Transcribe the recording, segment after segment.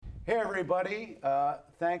Hey everybody,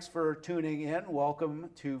 thanks for tuning in. Welcome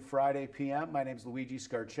to Friday PM. My name is Luigi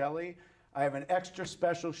Scarcelli. I have an extra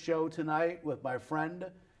special show tonight with my friend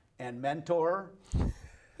and mentor,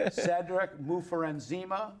 Cedric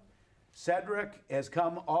Mfuranzima. Cedric has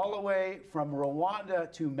come all the way from Rwanda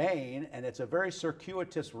to Maine, and it's a very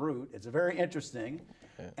circuitous route. It's very interesting,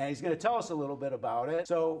 and he's going to tell us a little bit about it.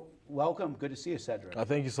 So welcome. Good to see you, Cedric.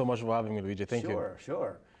 Thank you so much for having me, Luigi. Thank you.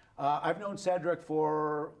 Sure. I've known Cedric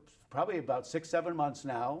for probably about 6-7 months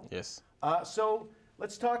now. Yes. So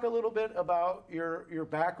let's talk a little bit about your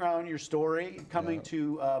background, your story, coming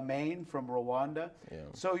to Maine from Rwanda. Yeah.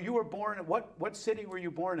 So you were born, what city were you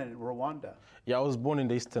born in Rwanda? Yeah, I was born in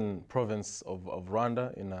the eastern province of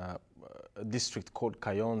Rwanda in a district called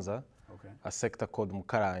Kayonza, a sector called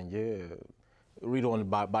Mukarange, really on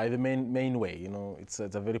by the main way. You know, it's a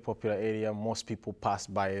very popular area. Most people pass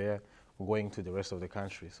by there going to the rest of the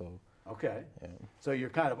country. So. Okay. Yeah. So you're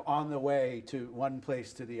kind of on the way to one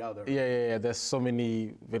place to the other. Yeah. There's so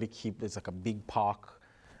many very key. There's like a big park,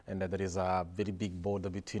 and there is a very big border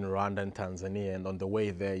between Rwanda and Tanzania. And on the way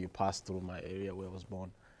there, you pass through my area where I was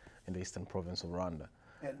born, in the eastern province of Rwanda.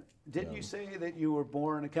 And didn't you say that you were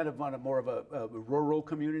born kind of on more of a rural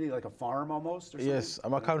community, like a farm almost? Or something? Yes,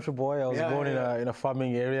 I'm a country boy. I was born in a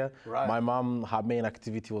farming area. Right. My mom, her main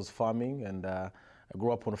activity was farming, and I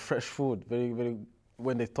grew up on fresh food. Very.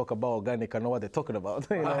 When they talk about organic, I know what they're talking about.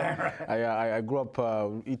 You know? I grew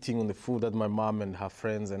up eating on the food that my mom and her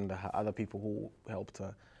friends and her other people who helped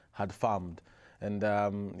her had farmed. And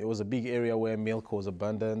it was a big area where milk was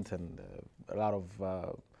abundant and a lot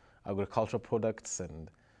of agricultural products and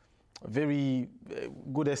very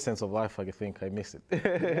good essence of life. I think I miss it.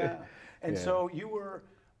 Yeah. And so you were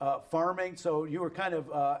farming, so you were kind of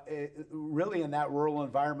really in that rural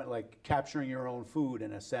environment, like capturing your own food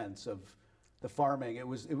in a sense of the farming.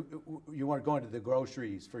 You weren't going to the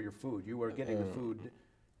groceries for your food. You were getting the food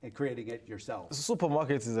and creating it yourself.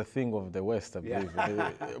 Supermarkets is a thing of the West, I believe.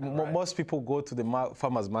 Right. Most people go to the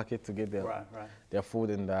farmers market to get their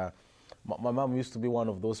food, and my mom used to be one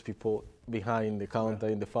of those people behind the counter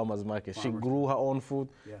in the farmers market. She grew her own food.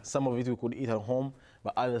 Yeah. Some of it we could eat at home,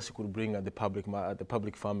 but others she could bring at the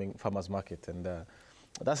public farmers market, and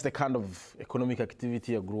that's the kind of economic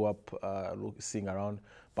activity I grew up seeing around.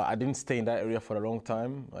 But I didn't stay in that area for a long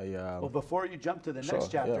time. Well, before you jump to the next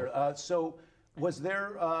chapter, so was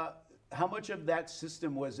there, how much of that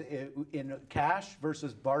system was in cash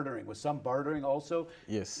versus bartering? Was some bartering also?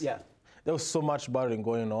 Yes. Yeah. There was so much bartering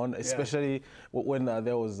going on, especially when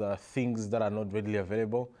there was things that are not readily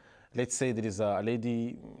available. Let's say there is a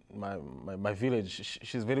lady, my village,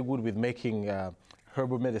 she's very good with making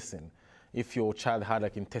herbal medicine. If your child had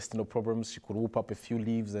like intestinal problems, she could whoop up a few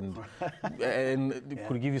leaves and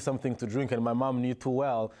could give you something to drink. And my mom knew too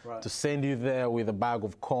well to send you there with a bag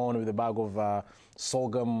of corn, with a bag of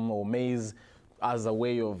sorghum or maize, as a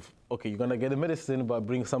way of, okay, you're gonna get the medicine, but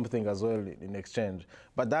bring something as well in exchange.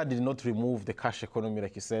 But that did not remove the cash economy,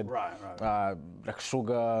 like you said. Like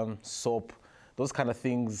sugar, soap, those kind of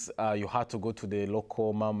things. You had to go to the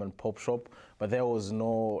local mom and pop shop, but there was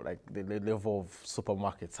no like the level of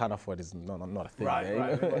supermarkets. Hannaford is not a thing. Right.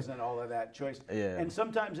 It wasn't all of that choice. Yeah. And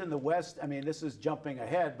sometimes in the West, I mean, this is jumping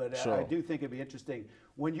ahead, but I do think it'd be interesting.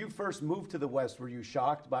 When you first moved to the West, were you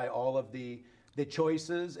shocked by all of the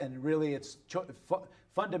choices? And really, it's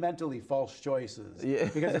fundamentally false choices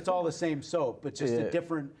because it's all the same soap, but just a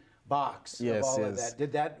different box of all of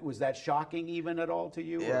that. Was that shocking even at all to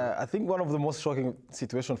you? Yeah, I think one of the most shocking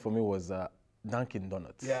situations for me was Dunkin'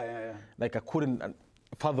 Donuts. Yeah. Like I couldn't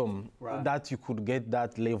fathom that you could get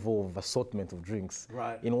that level of assortment of drinks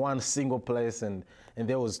in one single place, and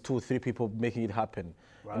there was 2 or 3 people making it happen.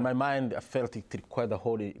 In my mind, I felt it required a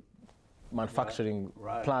whole manufacturing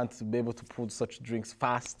plant to be able to put such drinks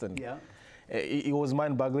fast, and it was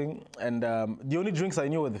mind-boggling. And the only drinks I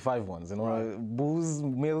knew were the 5 ones, you know, booze,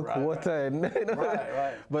 milk, water, and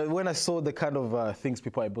But when I saw the kind of things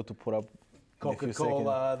people are able to put up,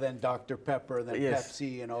 Coca-Cola, then Dr. Pepper, then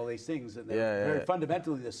Pepsi, and all these things, and they're very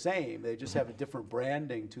fundamentally the same. They just have a different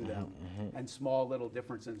branding to them, and small little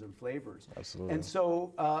differences in flavors. Absolutely. And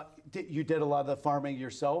so, you did a lot of the farming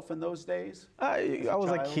yourself in those days? I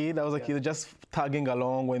was a kid, just tagging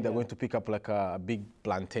along when they're going to pick up like a big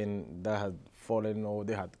plantain that had fallen or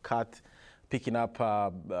they had cut, picking up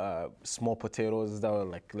small potatoes that were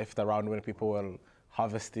like left around when people were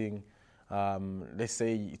harvesting. Let's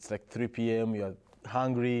say it's like 3 p.m., you're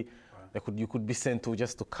hungry, you could be sent to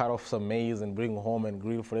just to cut off some maize and bring home and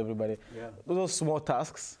grill for everybody. Those are small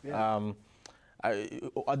tasks.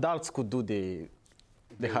 Adults could do the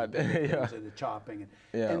chopping.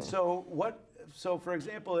 And so for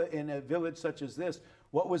example, in a village such as this,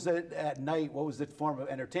 What was it at night? What was the form of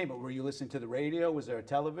entertainment? Were you listening to the radio? Was there a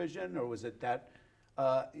television, or was it that?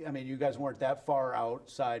 I mean, you guys weren't that far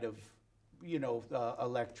outside of,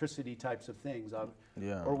 electricity types of things.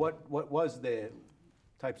 Yeah. Or what was the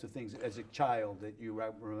types of things as a child that you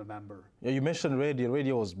remember? Yeah, you mentioned radio.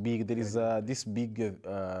 Radio was big. There is this big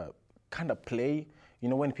kind of play.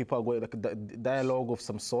 When people are going, like a dialogue of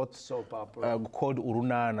some sort. Soap opera. Called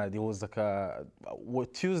Urunana. There was like a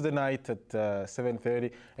Tuesday night at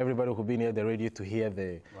 7:30. Everybody would be near the radio to hear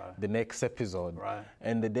the next episode. Right.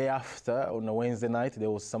 And the day after, on a Wednesday night, there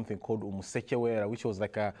was something called Umusekewera, which was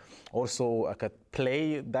also like a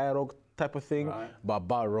play dialogue type of thing, but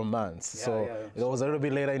about romance. It was a little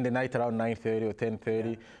bit later in the night, around 9:30 or 10:30.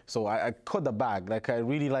 Yeah. So I caught the bag. Like I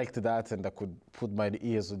really liked that, and I could put my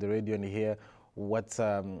ears to the radio and hear what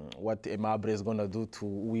Emabre is gonna do to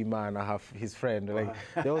Wima and his friend. Like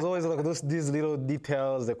there was always like these little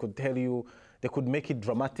details that could tell you, they could make it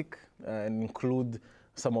dramatic and include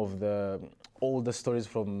some of the older stories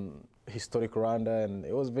from historic Rwanda, and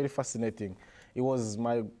it was very fascinating. It was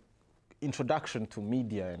my introduction to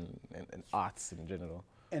media and arts in general.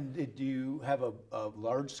 And did you have a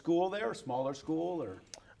large school there, a smaller school, or?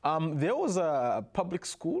 There was a public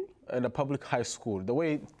school and a public high school. The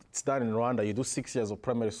way it's done in Rwanda, you do 6 years of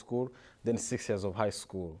primary school, then 6 years of high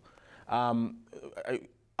school. I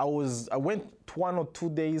went 1 or 2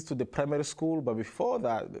 days to the primary school, but before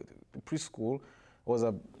that, the preschool was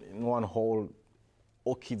in one hall.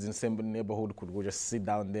 All kids in the same neighborhood could go just sit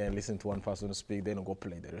down there and listen to one person speak, then go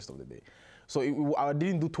play the rest of the day. So I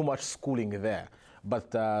didn't do too much schooling there, but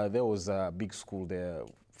there was a big school there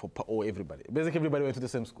for everybody. Basically, everybody went to the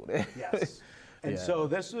same school. Yes. And so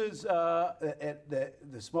this was at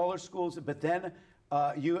the smaller schools, but then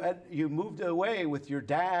you moved away with your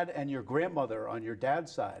dad and your grandmother on your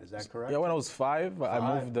dad's side. Is that correct? Yeah, when I was five, I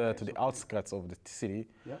moved to the outskirts of the city.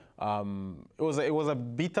 Yeah. It was a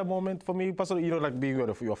bitter moment for me personally. Like being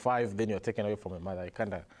you're 5, then you're taken away from your mother. It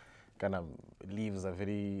kind of leaves a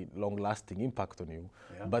very long-lasting impact on you.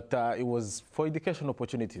 Yeah. But it was for education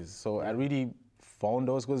opportunities. So I really found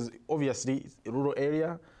those because obviously it's a rural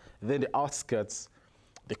area. Then the outskirts,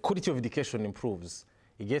 the quality of education improves.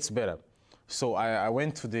 It gets better. So I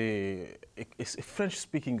went to a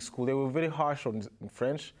French-speaking school. They were very harsh in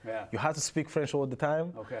French. Yeah. You had to speak French all the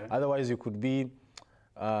time. Okay. Otherwise, you could be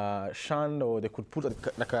shunned, or they could put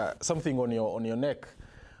something on your neck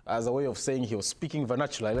as a way of saying he was speaking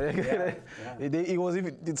vernacular.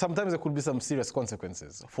 Sometimes there could be some serious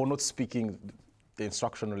consequences for not speaking the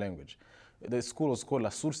instructional language. The school was called La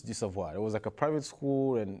Source du Savoir. It was like a private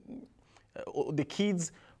school, and the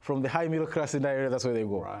kids from the high middle class in that area, that's where they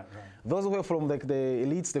go. Right. Those who were from the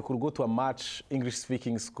elites, they could go to a much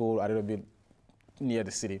English-speaking school a little bit near the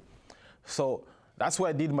city. So that's where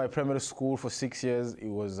I did my primary school for 6 years. It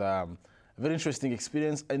was a very interesting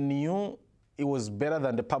experience. I knew it was better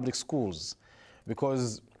than the public schools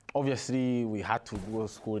because obviously we had to go to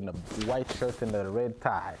school in a white shirt and a red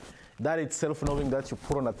tie. That itself, knowing that you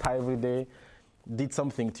put on a tie every day, did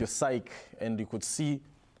something to your psyche, and you could see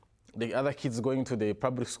the other kids going to the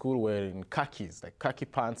public school wearing khakis, like khaki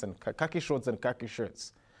pants and khaki shorts and khaki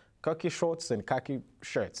shirts. Khaki shorts and khaki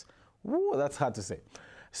shirts. Woo, that's hard to say.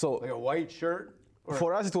 So like a white shirt?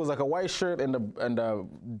 For us, it was like a white shirt and a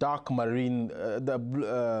dark marine,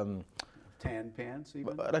 tan pants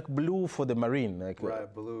even? Like blue for the marine. Like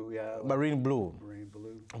right, blue, yeah. Marine blue. Marine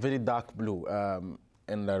blue. Very dark blue.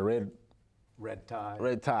 And a red tie.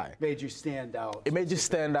 Red tie. Made you stand out. It made you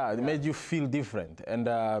stand out. It made you feel different. And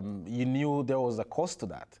you knew there was a cost to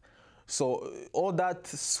that. So all that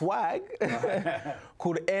swag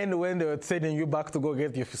could end when they were sending you back to go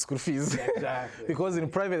get your school fees. Exactly. Because in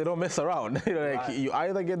private, they don't mess around. You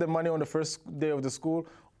either get the money on the first day of the school,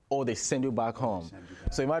 or they send you back home.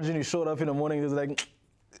 So imagine you showed up in the morning, it's like,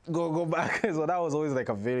 go back. So that was always like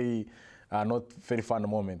a very not very fun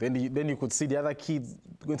moment. Then you could see the other kids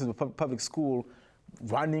going to the public school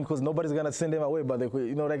running because nobody's gonna send them away. But they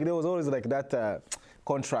could, there was always like that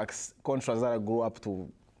contracts that I grew up to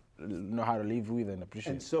know how to live with and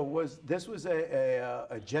appreciate. And so this was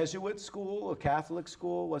a Jesuit school, a Catholic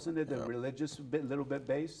school, wasn't it? A religious little bit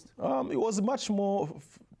based? It was much more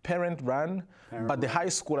parent-run, but the high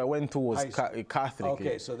school I went to was Catholic.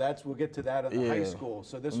 Okay, so we'll get to that at the high school.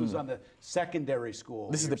 So this was on the secondary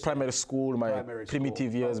school. This is the primary school, my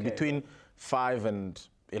primitive years, between 5 and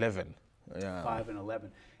 11. Yeah. 5 and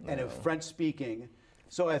 11. And if French-speaking,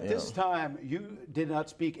 so at this time, you did not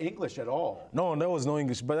speak English at all? No, there was no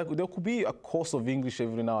English, but there could be a course of English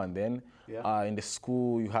every now and then. Yeah. In the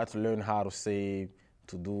school, you had to learn how to say,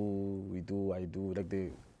 to do, we do, I do, like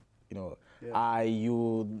I,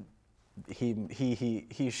 you,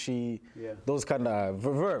 he, she, those kind of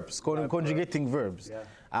verbs, conjugating verbs,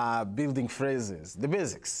 building phrases, the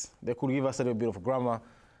basics. They could give us a little bit of grammar,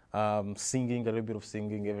 singing, a little bit of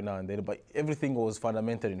singing every now and then, but everything was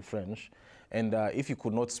fundamental in French. And if you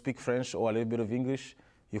could not speak French or a little bit of English,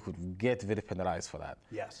 you could get very penalized for that.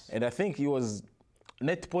 Yes. And I think it was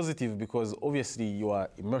net positive because obviously you are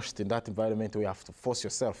immersed in that environment where you have to force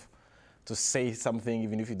yourself to say something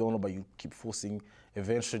even if you don't know, but you keep forcing.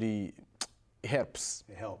 Eventually, it helps.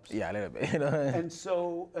 It helps. Yeah, a little bit. And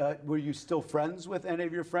so, were you still friends with any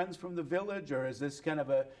of your friends from the village, or is this kind of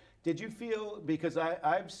a? Did you feel, because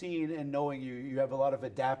I've seen and knowing you, you have a lot of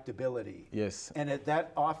adaptability. Yes. And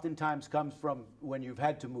that oftentimes comes from when you've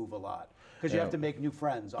had to move a lot. Because you have to make new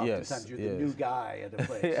friends. Oftentimes you're the new guy at a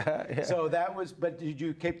place. So that was, but did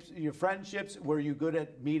you keep your friendships? Were you good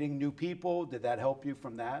at meeting new people? Did that help you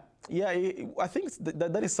from that? Yeah, I think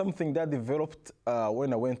that is something that developed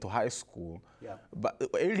when I went to high school. Yeah. But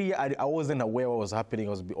earlier I wasn't aware what was happening.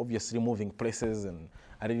 I was obviously moving places and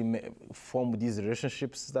I didn't form these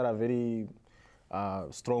relationships that are very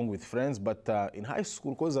strong with friends. But in high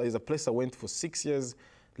school, because it's a place I went for 6 years,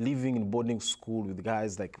 living in boarding school with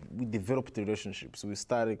guys, like we developed relationships. We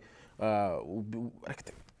started,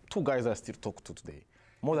 like 2 guys I still talk to today.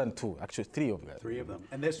 More than 2, actually 3 of them. 3 of them.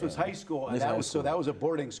 And this was high school, and that was so that was a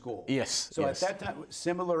boarding school. Yes. So at that time,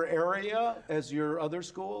 similar area as your other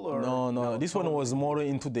school, or no. This one was more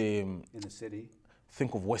into the in the city.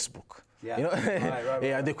 Think of Westbrook. Yeah. You know? Right.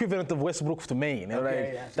 Yeah, the equivalent of Westbrook to Maine.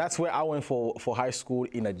 Okay, right? That's where I went for high school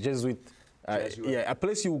in a Jesuit. Yeah, a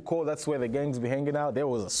place you would call that's where the gangs be hanging out. There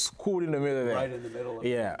was a school in the middle there. Right in the middle of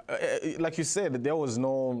it. Like you said, there was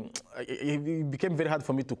no. It became very hard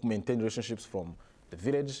for me to maintain relationships from the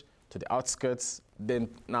village to the outskirts, then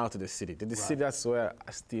now to the city. The city, that's where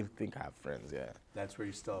I still think I have friends. Yeah. That's where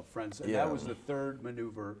you still have friends. And that was the 3rd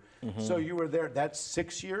maneuver. So you were there. That's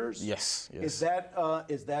 6 years. Yes. Is that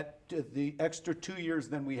the extra 2 years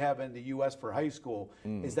than we have in the U.S. for high school?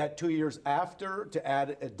 Is that 2 years after to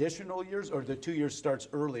add additional years, or the 2 years starts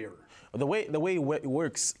earlier? The way it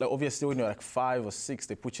works, like obviously when you're like 5 or 6,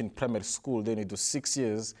 they put you in primary school. Then you do 6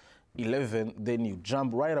 years, 11, then you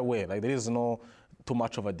jump right away. Like there is no too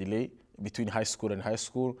much of a delay between high school and high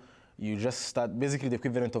school. You just start basically the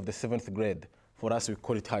equivalent of the 7th grade. For us, we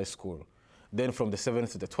call it high school. Then from the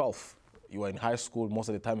 7th to the 12th, you are in high school most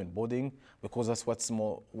of the time in boarding, because that's what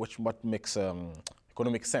makes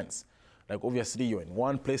economic sense. Like obviously you're in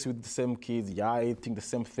one place with the same kids, eating the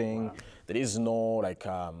same thing. Wow. There is no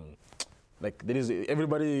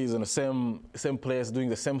everybody is in the same place doing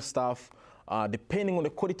the same stuff. Depending on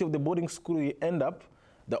the quality of the boarding school you end up,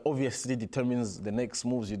 that obviously determines the next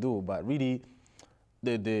moves you do. But really,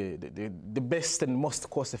 the best and most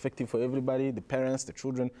cost-effective for everybody, the parents, the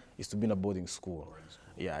children, is to be in a boarding school.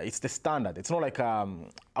 Yeah, it's the standard. It's not like,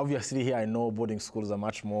 obviously here I know boarding schools are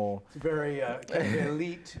much more... It's very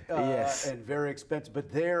elite and very expensive, but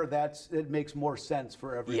there it makes more sense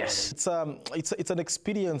for everybody. Yes, it's an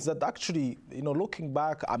experience that actually, looking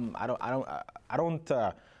back, I'm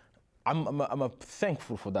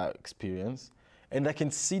thankful for that experience. And I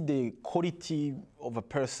can see the quality of a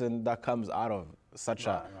person that comes out of such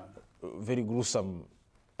a very gruesome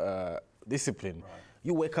discipline. Right.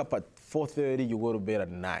 You wake up at 4:30, you go to bed at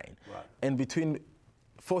 9. Right. And between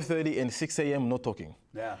 4:30 and 6 a.m., no talking.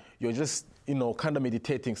 Yeah. You're just, kind of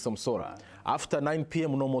meditating some sort. Right. After 9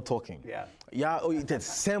 p.m., no more talking. Yeah, at the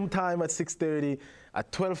same time at 6:30,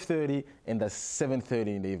 at 12:30, and at 7:30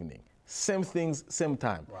 in the evening. Same things, same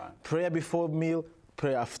time. Right. Prayer before meal,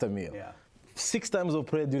 prayer after meal. Yeah. 6 times of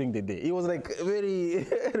prayer during the day. It was like very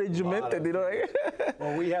regimented,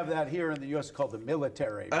 Well, we have that here in the U.S. called the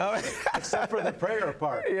military, except for the prayer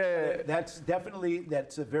part. Yeah. That's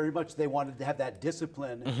very much, they wanted to have that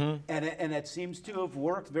discipline, and it seems to have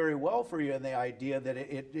worked very well for you, and the idea that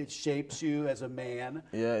it shapes you as a man.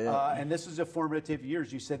 And this is a formative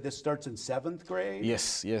years. You said this starts in 7th grade?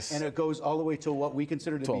 Yes. And it goes all the way to what we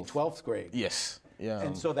consider to be 12th grade. Yes. Yeah.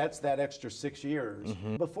 And so that's that extra 6 years.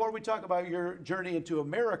 Before we talk about your journey into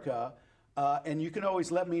America, and you can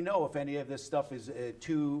always let me know if any of this stuff is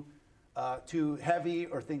too heavy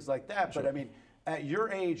or things like that. Sure. But I mean, at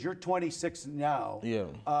your age, you're 26 now. Yeah.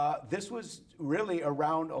 This was really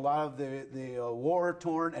around a lot of the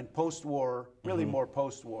war-torn and post-war, really more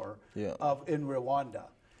post-war, in Rwanda.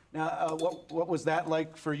 Now, what was that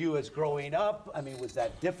like for you as growing up? I mean, was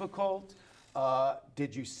that difficult?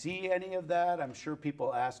 Did you see any of that? I'm sure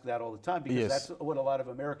people ask that all the time, because that's what a lot of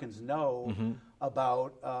Americans know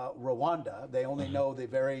about Rwanda. They only know the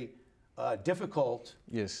very difficult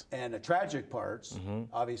Yes. and tragic parts.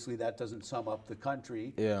 Obviously, that doesn't sum up the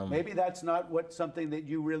country. Yeah. Maybe that's not something that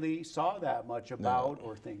you really saw that much about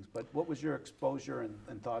or things. But what was your exposure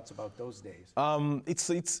and thoughts about those days?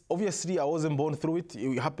 It's obviously I wasn't born through it.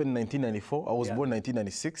 It happened in 1994. I was born in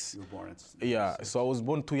 1996. You were born in 1996. Yeah, so I was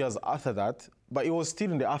born 2 years after that, but it was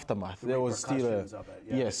still in the aftermath. There was still repercussions of it,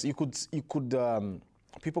 yeah. Yes,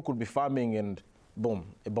 people could be farming and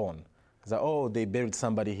boom, a bone. It's like, oh, they buried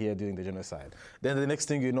somebody here during the genocide. Then the next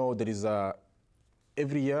thing you know, there is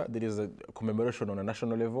every year there is a commemoration on a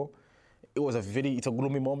national level. It's a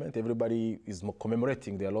gloomy moment. Everybody is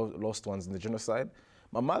commemorating their lost ones in the genocide.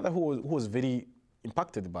 My mother, who was very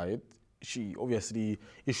impacted by it, she obviously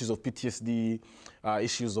issues of PTSD,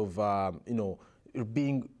 issues of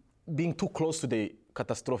being too close to the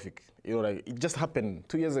catastrophic. Like it just happened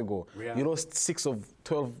 2 years ago. Yeah. You lost 6 of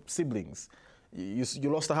 12 siblings. You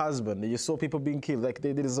lost a husband. You saw people being killed. Like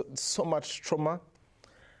there is so much trauma.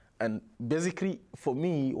 And basically, for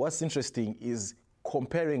me, what's interesting is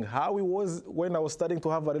comparing how it was when I was starting to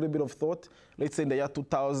have a little bit of thought, let's say in the year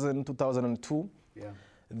 2000, 2002,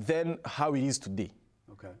 then how it is today.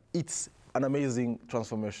 Okay. It's an amazing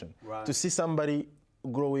transformation. Right. To see somebody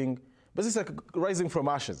growing, but it's like rising from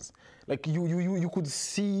ashes. Like you could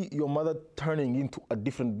see your mother turning into a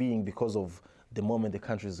different being because of the moment the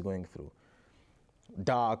country is going through.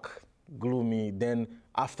 Dark, gloomy, then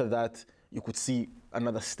after that, you could see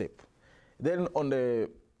another step. Then on the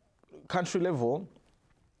country level,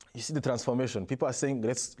 you see the transformation. People are saying,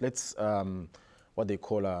 let's what they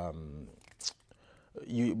call,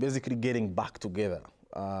 you basically getting back together.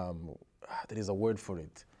 There is a word for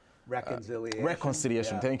it. Reconciliation.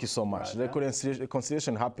 Reconciliation, thank you so much. Right,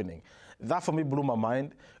 reconciliation happening. That for me blew my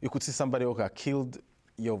mind. You could see somebody, okay, I killed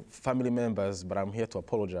your family members, but I'm here to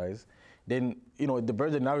apologize. Then, the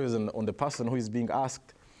burden now is on the person who is being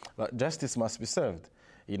asked, justice must be served.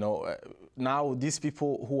 Now these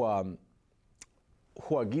people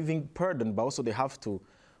who are giving pardon, but also they have to,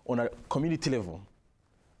 on a community level,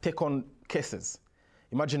 take on cases.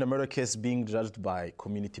 Imagine a murder case being judged by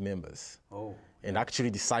community members. Oh. And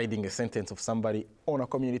actually deciding a sentence of somebody on a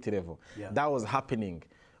community level. Yeah. That was happening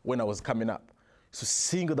when I was coming up. So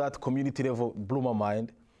seeing that community level blew my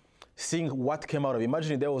mind. Seeing what came out of it.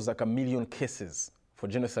 Imagine there was like 1 million cases for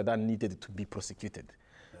genocide that needed to be prosecuted.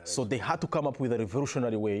 So they had to come up with a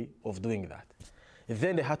revolutionary way of doing that. And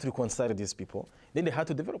then they had to reconcile these people. Then they had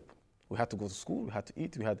to develop. We had to go to school, we had to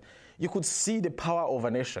eat, you could see the power of a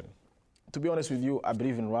nation. To be honest with you, I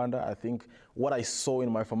believe in Rwanda. I think what I saw in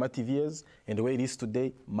my formative years and the way it is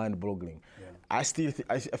today, mind-boggling. Yeah.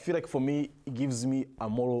 I feel like for me, it gives me a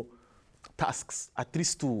moral tasks, at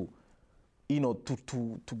least to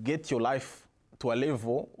get your life to a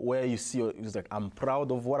level where you see, it's like, I'm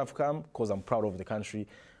proud of what I've come because I'm proud of the country.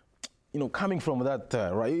 Coming from that,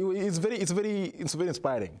 right? It's very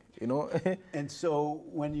inspiring, And so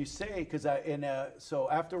when you say, so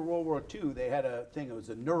after World War II, they had a thing. It was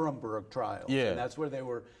a Nuremberg trial. Yeah. And that's where they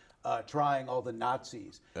were trying all the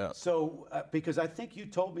Nazis. Yeah. So because I think you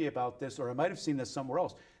told me about this, or I might have seen this somewhere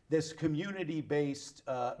else. This community-based,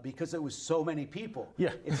 because it was so many people.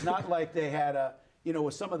 Yeah. It's not like they had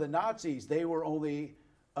with some of the Nazis, they were only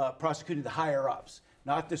prosecuting the higher-ups,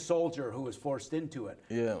 not the soldier who was forced into it.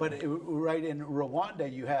 Yeah. But right in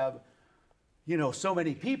Rwanda, you have, so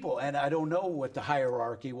many people, and I don't know what the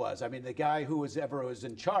hierarchy was. I mean, the guy who was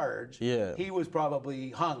in charge, he was probably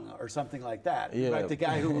hung or something like that. Yeah. Right? The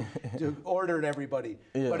guy who ordered everybody.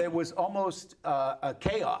 Yeah. But it was almost a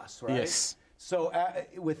chaos, right? Yes. So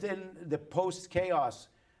within the post-chaos,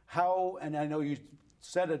 how, and I know you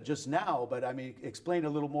said it just now, but I mean, explain a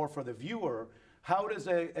little more for the viewer. How does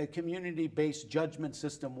a community-based judgment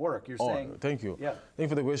system work? You're saying... Thank you. Yeah. Thank you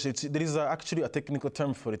for the question. There is actually a technical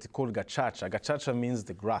term for it called gachacha. Gachacha means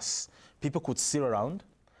the grass. People could sit around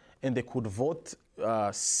and they could vote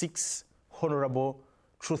 6 honorable,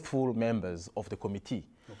 truthful members of the committee.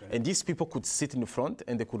 Okay. And these people could sit in the front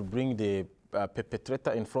and they could bring the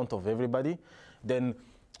perpetrator in front of everybody. Then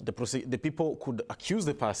the people could accuse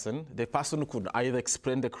the person could either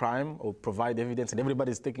explain the crime or provide evidence, and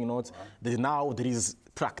everybody's taking notes. Right. Now there is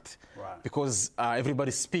tracked, right, because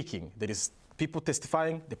everybody's speaking. There is people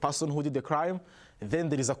testifying, the person who did the crime, then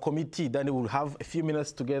there is a committee, then they will have a few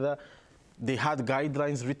minutes together. They had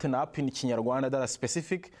guidelines written up in Kinyarwanda that are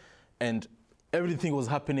specific, and everything was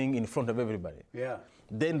happening in front of everybody. Yeah.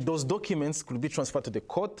 Then those documents could be transferred to the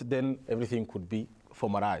court, then everything could be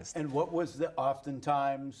formalized. And what was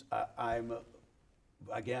oftentimes, I'm,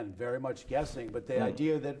 again, very much guessing, but the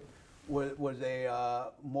idea that was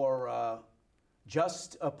a more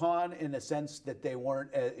just upon, in a sense that they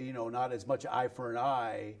weren't, not as much eye for an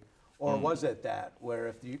eye, Or was it that,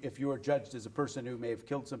 where if you were judged as a person who may have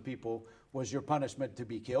killed some people, was your punishment to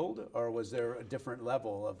be killed, or was there a different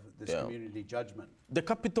level of this community judgment? The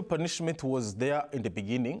capital punishment was there in the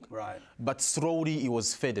beginning, right? But slowly it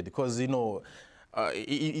was faded because, you know,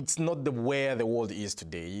 it's not where the world is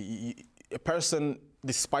today. A person,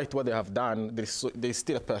 despite what they have done, they're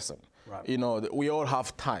still a person. Right. You know, we all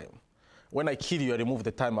have time. When I kill you, I remove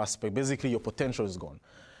the time aspect. Basically, your potential is gone.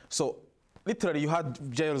 So literally, you had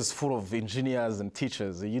jails full of engineers and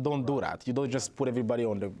teachers. You don't do that. You don't just put everybody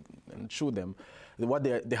on and shoot them. What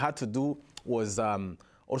they had to do was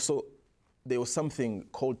also, there was something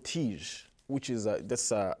called TIGE, which is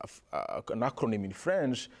that's an acronym in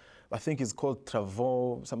French. I think it's called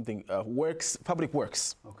Travaux, something, works, public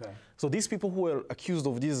works. Okay. So these people who were accused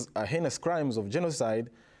of these heinous crimes of genocide,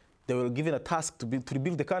 they were given a task to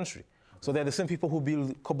rebuild the country. So they're the same people who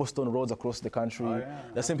build cobblestone roads across the country. Oh, yeah.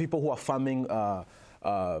 The same people who are farming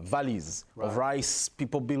valleys of rice,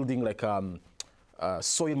 people building like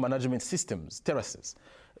soil management systems, terraces.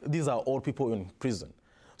 These are all people in prison.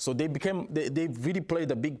 So they really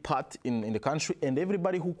played a big part in the country, and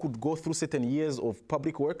everybody who could go through certain years of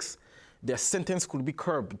public works, their sentence could be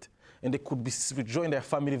curbed, and they could rejoin their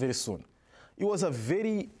family very soon. It was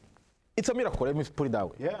it's a miracle, let me put it that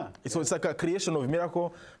way. Yeah. So it's like a creation of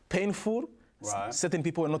miracle, painful. Right. Certain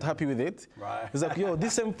people are not happy with it. Right. It's like, yo,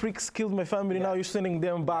 these same pricks killed my family, now you're sending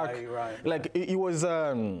them back. Right. Like, it was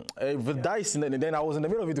the dice, and then I was in the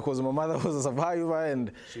middle of it because my mother was a survivor.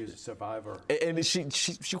 And she was a survivor. And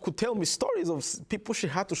she could tell me stories of people she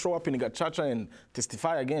had to show up in Gachacha and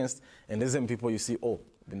testify against, and there's some people you see,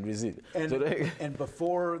 been resist. And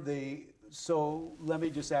before so let me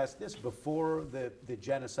just ask this, before the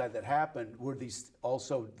genocide that happened, were these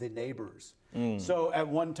also the neighbors? So at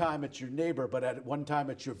one time it's your neighbor, but at one time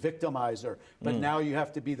it's your victimizer, but now you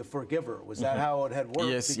have to be the forgiver. Was that how it had worked?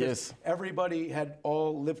 Yes, because everybody had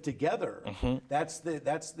all lived together. That's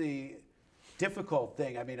the difficult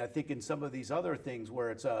thing. I mean, I think in some of these other things where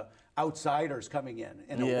it's outsiders coming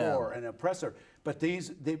in a war, an oppressor, but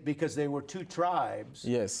because they were two tribes,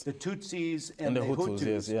 the Tutsis and the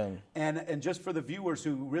Hutus, and just for the viewers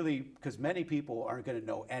who really, because many people aren't going to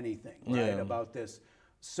know anything about this.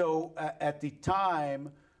 So at the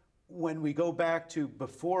time, when we go back to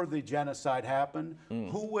before the genocide happened,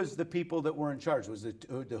 who was the people that were in charge? Was it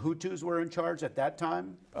the Hutus were in charge at that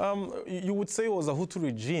time? You would say it was a Hutu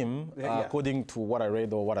regime, according to what I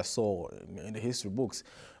read or what I saw in the history books.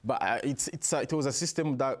 But it was a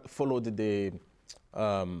system that followed the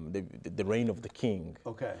reign of the king.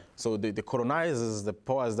 Okay. So the colonizers, the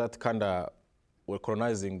powers that kind of were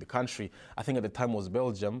colonizing the country, I think at the time was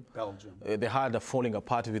Belgium. They had a falling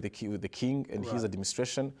apart with the king and his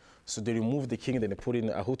administration. So they removed the king, then they put in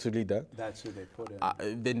a Hutu leader. That's who they put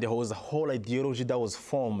in. Then there was a whole ideology that was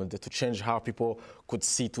formed to change how people could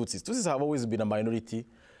see Tutsis. Tutsis have always been a minority.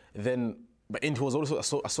 But it was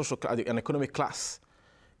also a social, an economic class.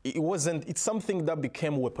 It's something that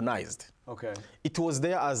became weaponized. Okay. It was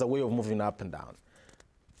there as a way of moving up and down.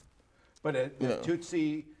 But the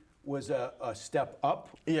Tutsi was a step up?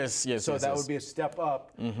 Yes. So that would be a step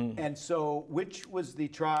up. And so which was the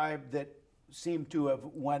tribe that seemed to have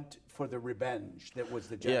went for the revenge that was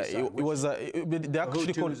the genocide? Yeah, it was, they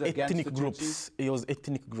actually called ethnic groups. It was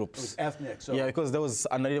ethnic groups. It was ethnic. So because there was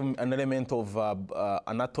an element of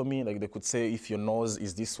anatomy, like they could say if your nose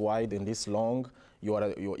is this wide and this long,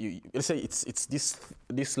 let's say it's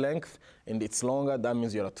this length and it's longer, that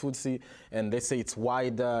means you're a Tutsi. And let's say it's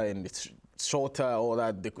wider and it's shorter, all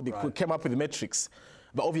that. They came up with metrics.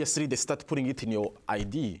 But obviously they start putting it in your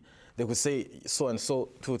ID. They could say so and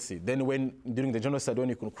so Tutsi. Then during the genocide, when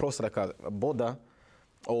you could cross like a border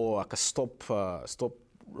or like a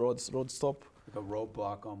road stop. Like a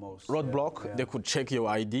roadblock almost. Roadblock, they could check your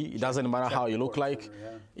ID. It doesn't matter how you look like.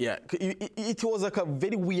 It was like a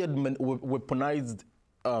very weird weaponized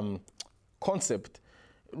concept.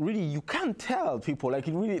 Really, you can't tell people. Like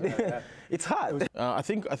it really, it's hard. I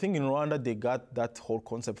think in Rwanda they got that whole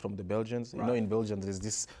concept from the Belgians. You know, in Belgium there's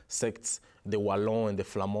these sects, the Wallon and the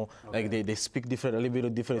Flamand. Like they speak a little bit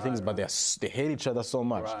of different things, but they hate each other so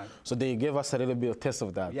much. So they gave us a little bit of taste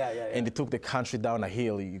of that. And they took the country down a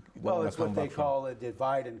hill. Well, it's what they call a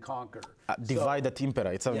divide and conquer. Divide et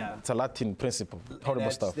impera. It's a Latin principle.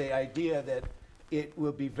 Horrible stuff. The idea that it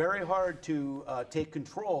will be very hard to take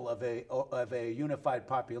control of a unified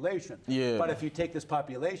population. But if you take this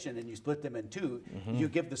population and you split them in two, you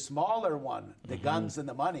give the smaller one the guns and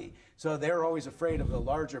the money. So they're always afraid of the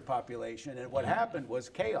larger population. And what happened was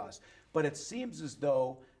chaos. But it seems as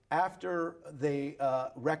though after the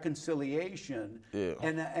reconciliation,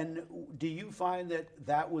 and do you find that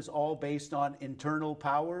that was all based on internal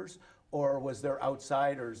powers, or was there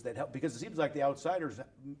outsiders that helped? Because it seems like the outsiders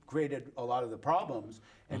created a lot of the problems,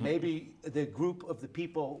 and maybe the group of the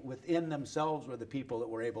people within themselves were the people that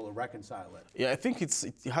were able to reconcile it. Yeah, I think it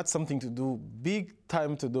had something to do, big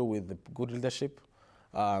time to do with the good leadership.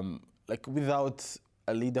 Like without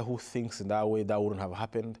a leader who thinks in that way, that wouldn't have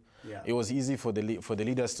happened. Yeah. It was easy for the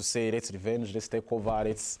leaders to say, let's revenge, let's take over,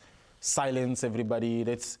 let's silence everybody,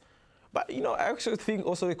 But I actually think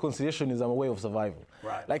also reconciliation is a way of survival.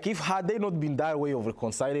 Right. Like had they not been that way of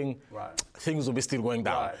reconciling, things would be still going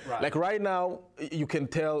down. Right. Like right now, you can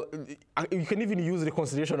tell, you can even use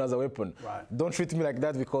reconciliation as a weapon. Right. Don't treat me like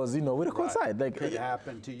that because we reconciled. Like could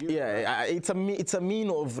happen to you. Yeah, it's a mean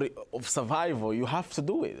of survival. You have to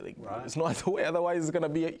do it. Like, it's no other way. Otherwise, it's gonna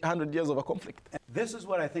be 100 years of a conflict. This is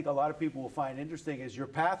what I think a lot of people will find interesting is your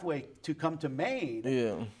pathway to come to Maine.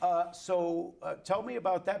 Yeah. So tell me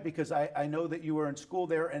about that, because I know that you were in school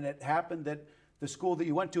there, and it happened that the school that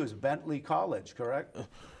you went to is Bentley College, correct?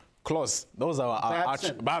 Close. Those are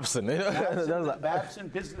Babson. Babson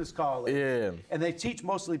Business College. Yeah. And they teach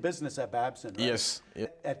mostly business at Babson, right? Yes. Yeah.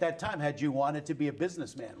 At that time, had you wanted to be a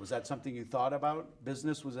businessman? Was that something you thought about?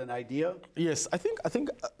 Business was an idea? Yes. I think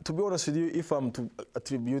to be honest with you, if I'm to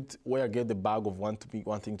attribute where I get the bag of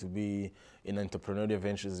wanting to be in entrepreneurial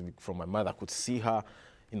ventures from my mother, I could see her,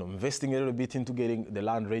 investing a little bit into getting the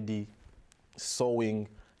land ready, sowing,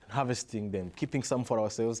 harvesting, then keeping some for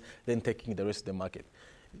ourselves, then taking the rest of the market.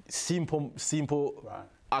 Simple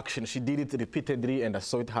action. She did it repeatedly, and I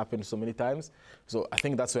saw it happen so many times. So I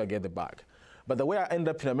think that's where I get the bag. But the way I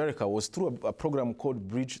ended up in America was through a program called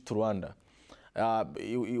Bridge to Rwanda.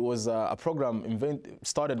 It was a program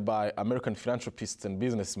started by American philanthropists and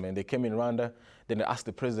businessmen. They came in Rwanda, then they asked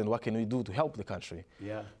the president, what can we do to help the country?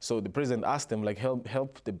 Yeah. So the president asked them,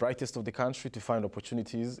 help the brightest of the country to find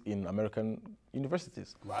opportunities in American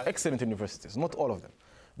universities. Right. Excellent universities, not all of them,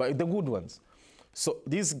 but the good ones. So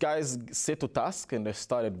these guys set to task, and they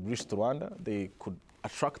started Bridge to Rwanda. They could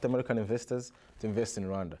attract American investors to invest in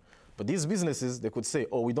Rwanda. But these businesses, they could say,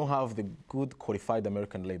 we don't have the good qualified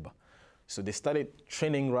American labor. So they started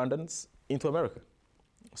training Rwandans into America.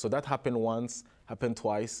 So that happened once, happened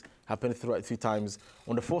twice, happened three times.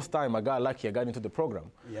 On the fourth time, I got lucky, I got into the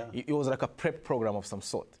program. Yeah. It was like a prep program of some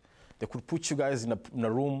sort. They could put you guys in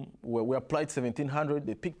a room where we applied 1,700,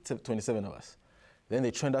 they picked 27 of us. Then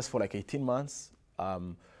they trained us for like 18 months,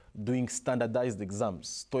 doing standardized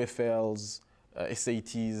exams, TOEFLs,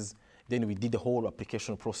 SATs. Then we did the whole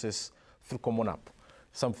application process through Common App.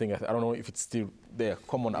 Something, I don't know if it's still there,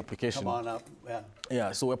 Common Application. Come on up, yeah.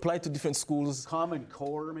 Yeah, so we applied to different schools. Common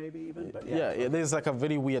Core, maybe even? But yeah, there's like a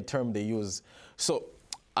very weird term they use. So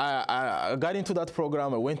I got into that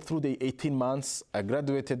program. I went through the 18 months. I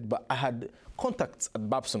graduated, but I had contacts at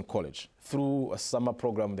Babson College through a summer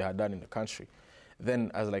program they had done in the country.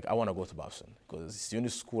 Then I was like, I want to go to Babson because it's the only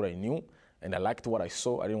school I knew, and I liked what I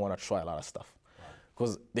saw. I didn't want to try a lot of stuff.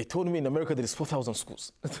 Because they told me in America there is 4,000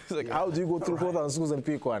 schools. It's like, how do you go through 4,000 schools and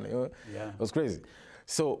pick one? Yeah. It was crazy.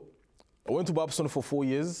 So I went to Babson for 4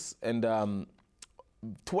 years, and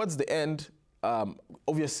towards the end,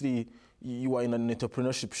 obviously, you are in an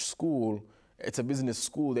entrepreneurship school. It's a business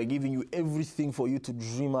school. They're giving you everything for you to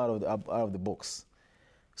dream out of the box.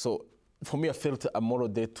 So for me, I felt a moral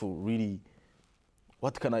debt to really,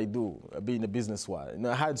 what can I do being a business world?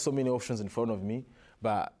 I had so many options in front of me,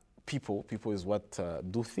 but people is what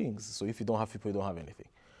do things. So if you don't have people, you don't have anything.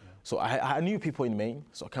 Yeah. So I knew people in Maine,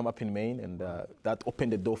 so I came up in Maine, and that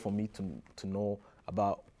opened the door for me to know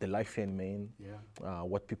about the life here in Maine,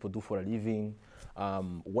 what people do for a living,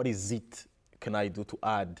 what is it can I do to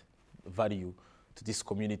add value to this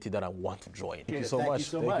community that I want to join. Thank you so much.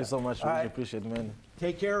 Thank you so much. Really appreciate it, man.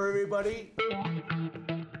 Take care, everybody.